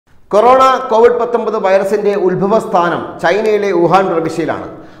Corona COVID-19 വൈറസിന്റെ ഉത്ഭവസ്ഥാനം ചൈനയിലെ Wuhan പ്രവിശ്യയിലാണ്.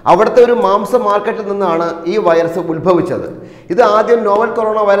 അവിടുത്തെ ഒരു മാംസ മാർക്കറ്റിൽ നിന്നാണ് ഈ വൈറസ് ഉത്ഭവിച്ചത്. ഇത് ആദ്യം നോവൽ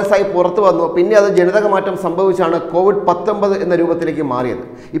കൊറോണ വൈറസായി പുറത്തു വന്നു. പിന്നെ അത് ജനിതക മാറ്റം സംഭവിച്ചാണ് കോവിഡ്-19 എന്ന രൂപത്തിലേക്ക് മാറിയത്.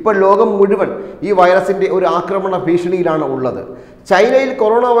 ഇപ്പോൾ ലോകം മുഴുവൻ ഈ വൈറസിന്റെ ഒരു ആക്രമണ ഭീഷണിയിലാണ് ഉള്ളത്. ചൈനയിൽ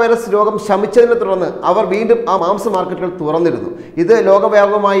കൊറോണ വൈറസ് രോഗം ശമിച്ചതിനെ തുടർന്ന് അവർ വീണ്ടും ആ മാംസ മാർക്കറ്റുകൾ തുറന്നിരുന്നു. ഇത്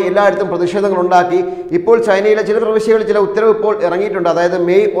ലോകവ്യാപകമായി എല്ലായിടത്തും പ്രതിഷേധങ്ങൾ ഉണ്ടാക്കി. ഇപ്പോൾ ചൈനയിലെ ചില പ്രവിശ്യകളിൽ ചില ഉത്തരവ് ഇപ്പോൾ ഇറങ്ങിയിട്ടുണ്ട്. അതായത്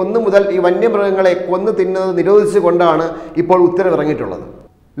മെയ് 1 മുതൽ ഈ വന്യമൃഗങ്ങളെ കൊന്നു തിന്നുന്നത് നിരോധിച്ചുകൊണ്ടാണ് ഇപ്പോൾ ഉത്തരവ് ഇറങ്ങിയിട്ടുള്ളത്.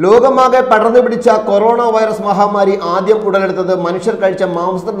 ലോകമാകെ പടർന്നു പിടിച്ച കൊറോണ വൈറസ് മഹാമാരി ആദ്യം ഉടലെടുത്തത് മനുഷ്യർ കഴിച്ച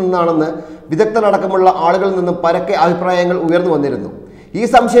മാംസത്തിൽ നിന്നാണെന്ന് വിദഗ്ധരടക്കമുള്ള ആളുകളിൽ നിന്നും പരക്കെ അഭിപ്രായങ്ങൾ ഉയർന്നു വന്നിരുന്നു. ഈ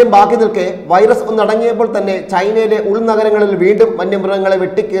സംശയം ബാക്കി നിൽക്കെ വൈറസ് ഒന്നടങ്ങിയപ്പോൾ തന്നെ ചൈനയിലെ ഉൾനഗരങ്ങളിൽ വീണ്ടും വന്യമൃഗങ്ങളെ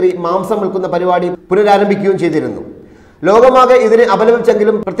വെട്ടിക്കേറി മാംസം വിൽക്കുന്ന പരിപാടി പുനരാരംഭിക്കുകയും ചെയ്തിരുന്നു. ലോകമാകെ ഇതിനെ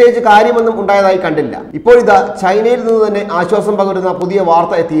അപലപിച്ചെങ്കിലും പ്രത്യേകിച്ച് കാര്യമൊന്നും ഉണ്ടായതായി കണ്ടില്ല. ഇപ്പോൾ ഇതാ ചൈനയിൽ നിന്ന് തന്നെ ആശ്വാസം പകരുന്ന പുതിയ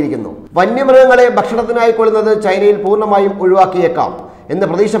വാർത്ത എത്തിയിരിക്കുന്നു. വന്യമൃഗങ്ങളെ ഭക്ഷണത്തിനായി കൊള്ളുന്നത് ചൈനയിൽ പൂർണ്ണമായും ഒഴിവാക്കിയേക്കാം എന്ന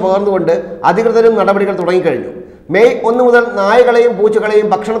പ്രതീക്ഷ പകർന്നുകൊണ്ട് അധികൃതരും നടപടികൾ തുടങ്ങിക്കഴിഞ്ഞു. മെയ് 1 മുതൽ നായകളെയും പൂച്ചകളെയും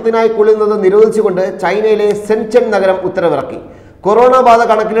ഭക്ഷണത്തിനായി കൊള്ളുന്നത് നിരോധിച്ചുകൊണ്ട് ചൈനയിലെ സെൻചൻ നഗരം ഉത്തരവിറക്കി. കൊറോണ ബാധ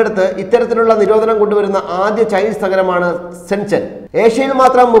കണക്കിലെടുത്ത് ഇത്തരത്തിലുള്ള നിരോധനം കൊണ്ടുവരുന്ന ആദ്യ ചൈനീസ് നഗരമാണ് സെൻചൻ. ഏഷ്യയിൽ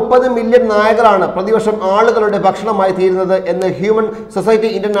മാത്രം 30 മില്യൺ നായകളാണ് പ്രതിവർഷം ആളുകളുടെ ഭക്ഷണമായി തീരുന്നത് എന്ന് ഹ്യൂമൻ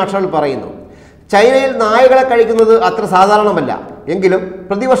സൊസൈറ്റി ഇന്റർനാഷണൽ പറയുന്നു. ചൈനയിൽ നായകളെ കഴിക്കുന്നത് അത്ര സാധാരണമല്ല. എങ്കിലും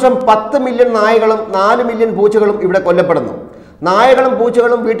പ്രതിവർഷം 10 മില്യൺ നായകളും 4 മില്യൺ പൂച്ചകളും ഇവിടെ കൊല്ലപ്പെടുന്നു. നായകളും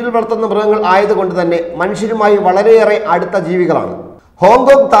പൂച്ചകളും വീട്ടിൽ വളർത്തുന്ന മൃഗങ്ങൾ ആയതുകൊണ്ട് തന്നെ മനുഷ്യരുമായി വളരെയേറെ അടുത്ത ജീവികളാണ്.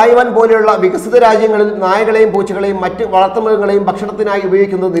 ഹോങ്കോങ്, തായ്വാൻ പോലെയുള്ള വികസിത രാജ്യങ്ങളിൽ നായകളെയും പൂച്ചകളെയും മറ്റ് വളർത്തുമൃഗങ്ങളെയും ഭക്ഷണത്തിനായി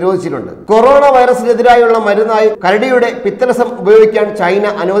ഉപയോഗിക്കുന്നത് നിരോധിച്ചിട്ടുണ്ട്. കൊറോണ വൈറസിനെതിരായുള്ള മരുന്നായി കരടിയുടെ പിത്തരസം ഉപയോഗിക്കാൻ ചൈന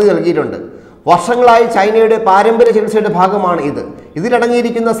അനുമതി നൽകിയിട്ടുണ്ട്. വർഷങ്ങളായി ചൈനയുടെ പാരമ്പര്യ ചികിത്സയുടെ ഭാഗമാണ് ഇത്.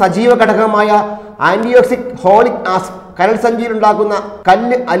 ഇതിലടങ്ങിയിരിക്കുന്ന സജീവ ഘടകമായ ആന്റിയോക്സിക് ഹോളിക് ആസിഡ് കരൾ സഞ്ചിയിലുണ്ടാക്കുന്ന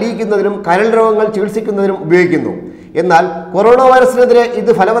കല്ല് അലിയിക്കുന്നതിനും കരൾ രോഗങ്ങൾ ചികിത്സിക്കുന്നതിനും ഉപയോഗിക്കുന്നു. എന്നാൽ കൊറോണ വൈറസിനെതിരെ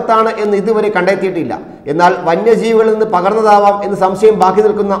ഇത് ഫലവത്താണ് എന്ന് ഇതുവരെ കണ്ടെത്തിയിട്ടില്ല. എന്നാൽ വന്യജീവികളിൽ നിന്ന് പകർന്നതാവാം എന്ന് സംശയം ബാക്കി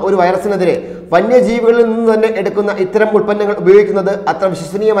നിൽക്കുന്ന ഒരു വൈറസിനെതിരെ വന്യജീവികളിൽ നിന്ന് തന്നെ എടുക്കുന്ന ഇത്തരം ഉൽപ്പന്നങ്ങൾ ഉപയോഗിക്കുന്നത് അത്ര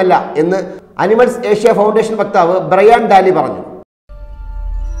വിശ്വസനീയമല്ല എന്ന് അനിമൽസ് ഏഷ്യ ഫൗണ്ടേഷൻ വക്താവ് ബ്രയാൻ ഡാലി പറഞ്ഞു.